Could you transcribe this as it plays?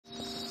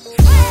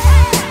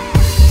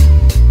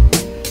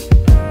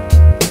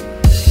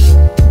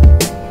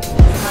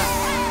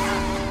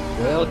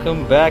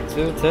welcome back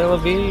to Tel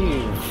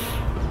Aviv.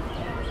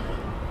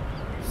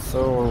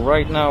 So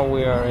right now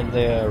we are in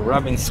the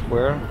Rabin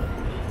Square.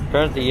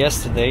 Apparently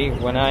yesterday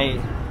when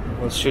I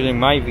was shooting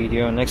my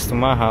video next to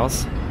my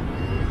house,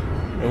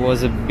 it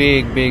was a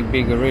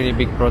really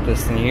big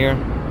protest in here.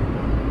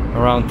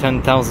 Around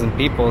 10,000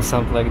 people,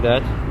 something like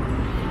that.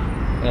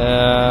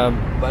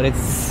 But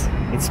it's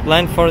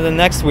planned for the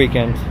next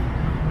weekend,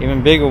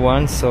 even bigger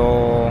one.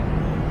 So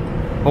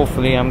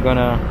hopefully I'm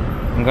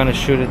gonna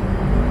shoot it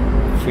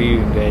for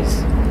you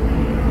guys.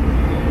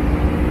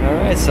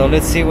 Alright, so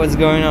let's see what's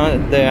going on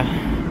at the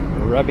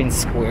Rabin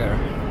Square.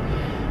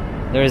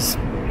 There's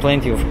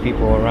plenty of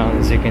people around,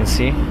 as you can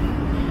see.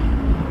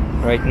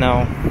 Right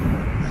now,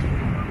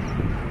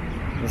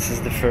 this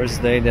is the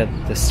first day that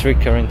the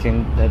strict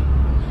quarantine that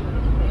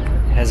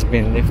has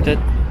been lifted.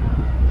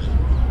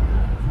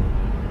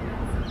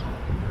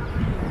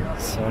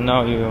 So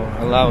now you're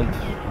allowed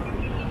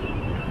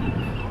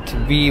to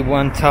be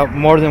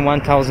more than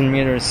 1,000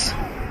 meters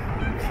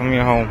from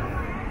your home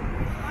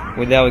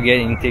without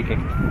getting a ticket.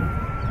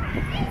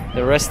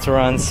 The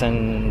restaurants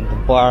and the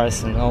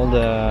bars and all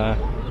the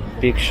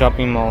big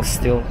shopping malls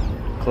still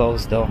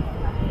closed though.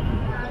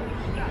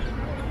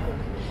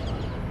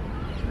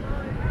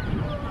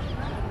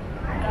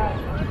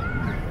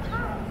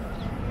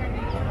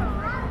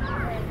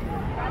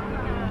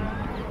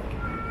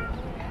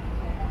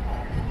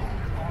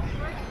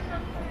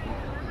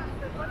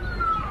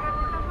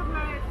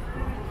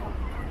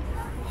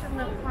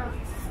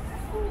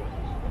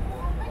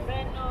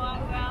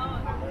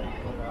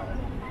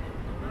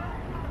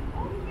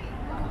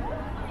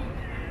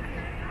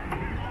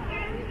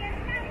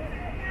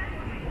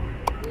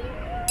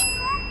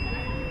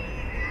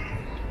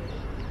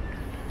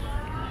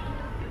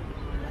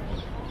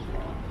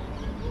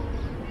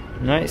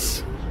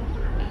 Nice.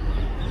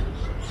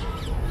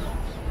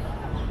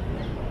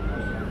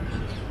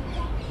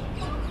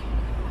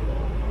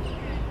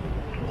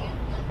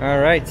 All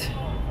right.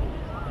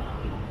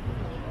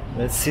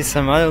 Let's see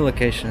some other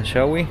locations,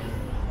 shall we?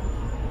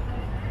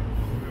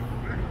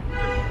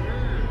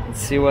 Let's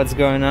see what's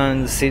going on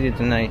in the city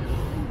tonight.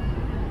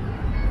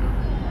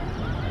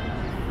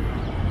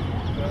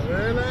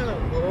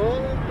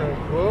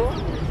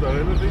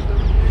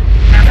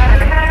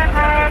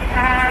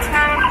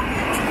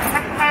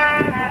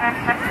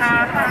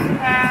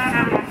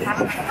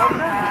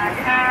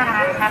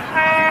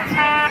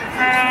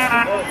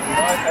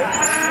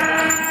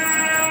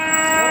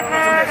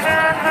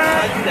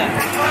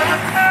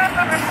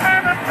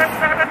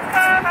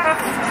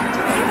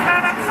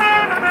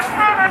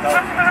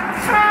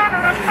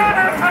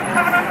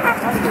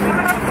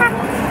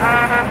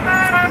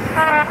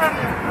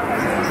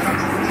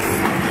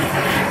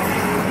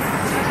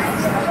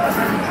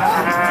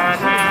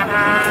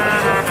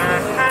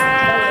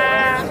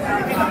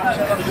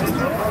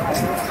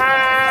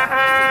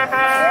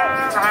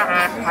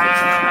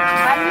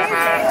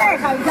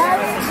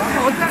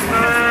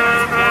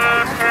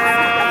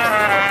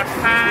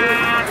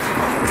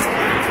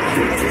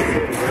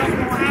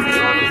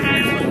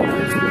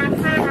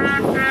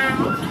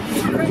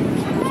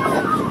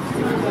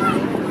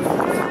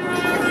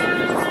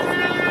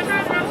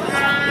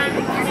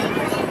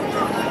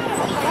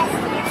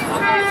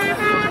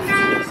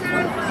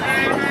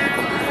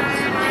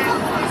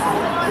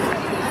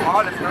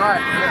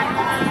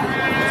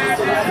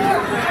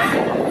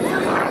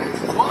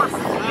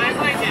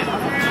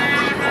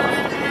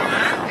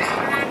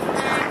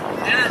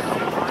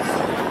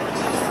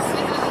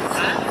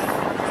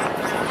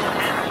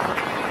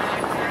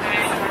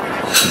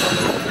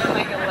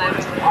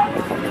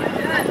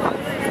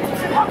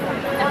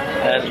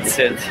 That's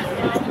it.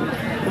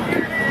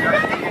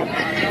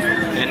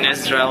 In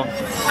Israel,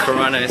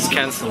 Corona is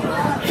cancelled.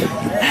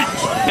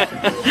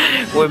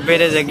 We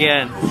beat it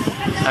again.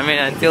 I mean,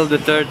 until the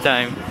third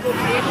time.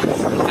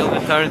 Until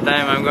the third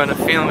time I'm gonna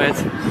film it.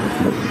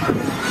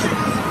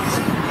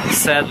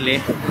 Sadly,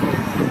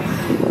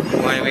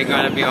 when we're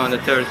gonna be on the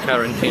third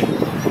quarantine.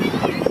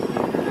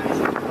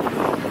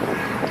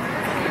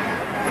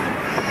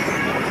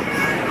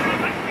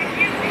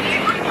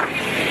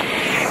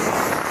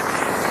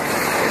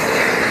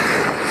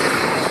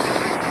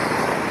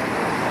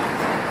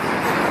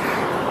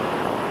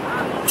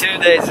 2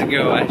 days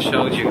ago I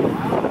showed you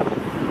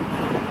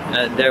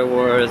that there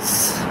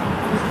was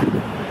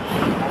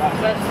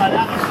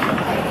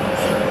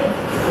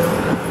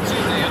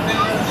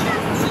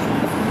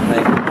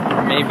like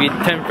maybe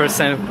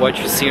 10% of what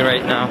you see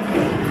right now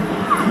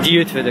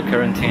due to the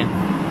quarantine.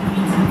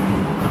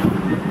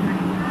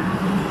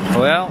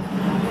 Well,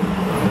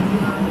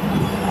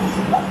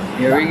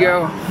 here we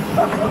go.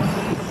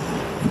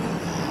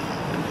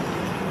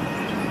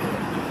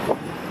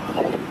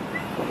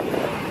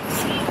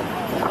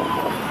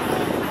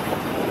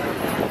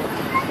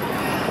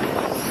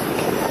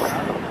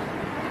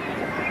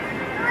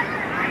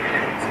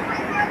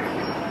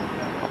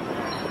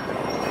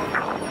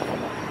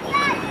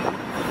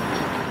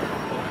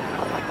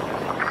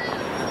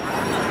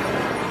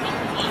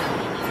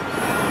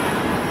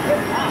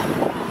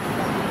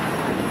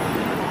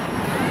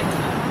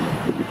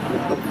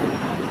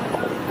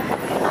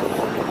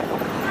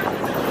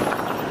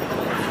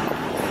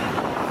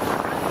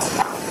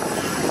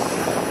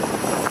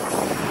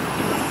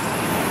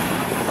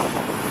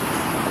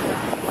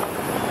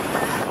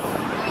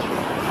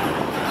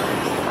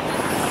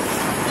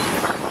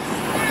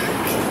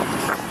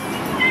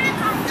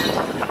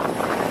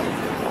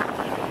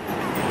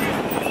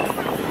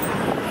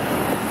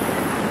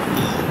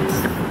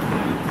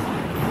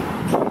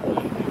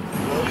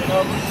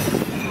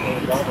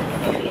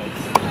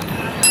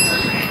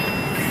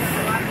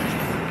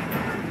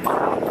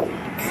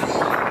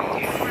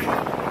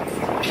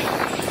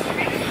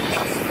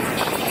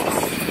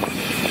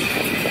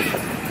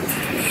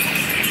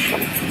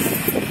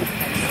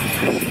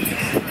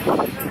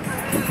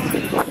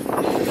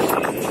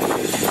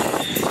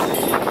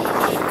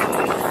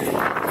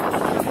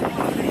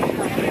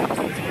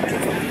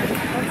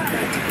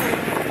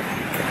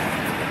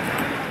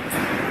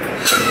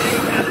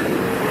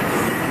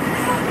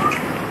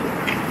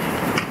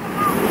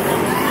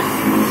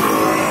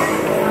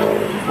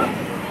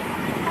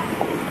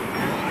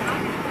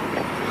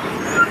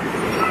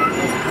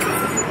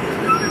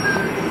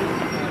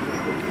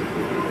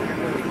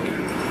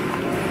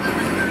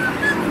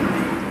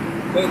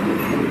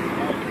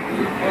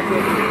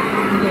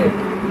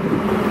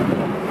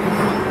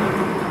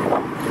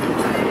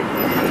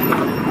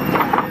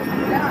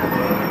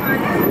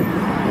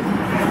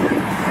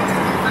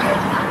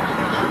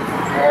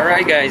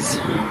 Alright guys,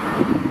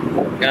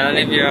 gonna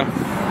leave you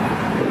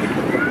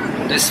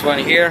this one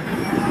here.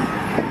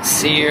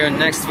 See you in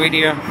next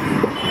video.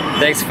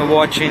 Thanks for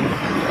watching.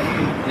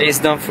 Please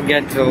don't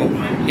forget to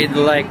hit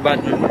the like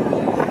button.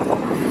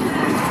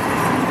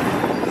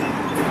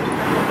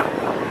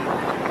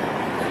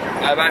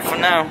 Bye bye for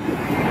now.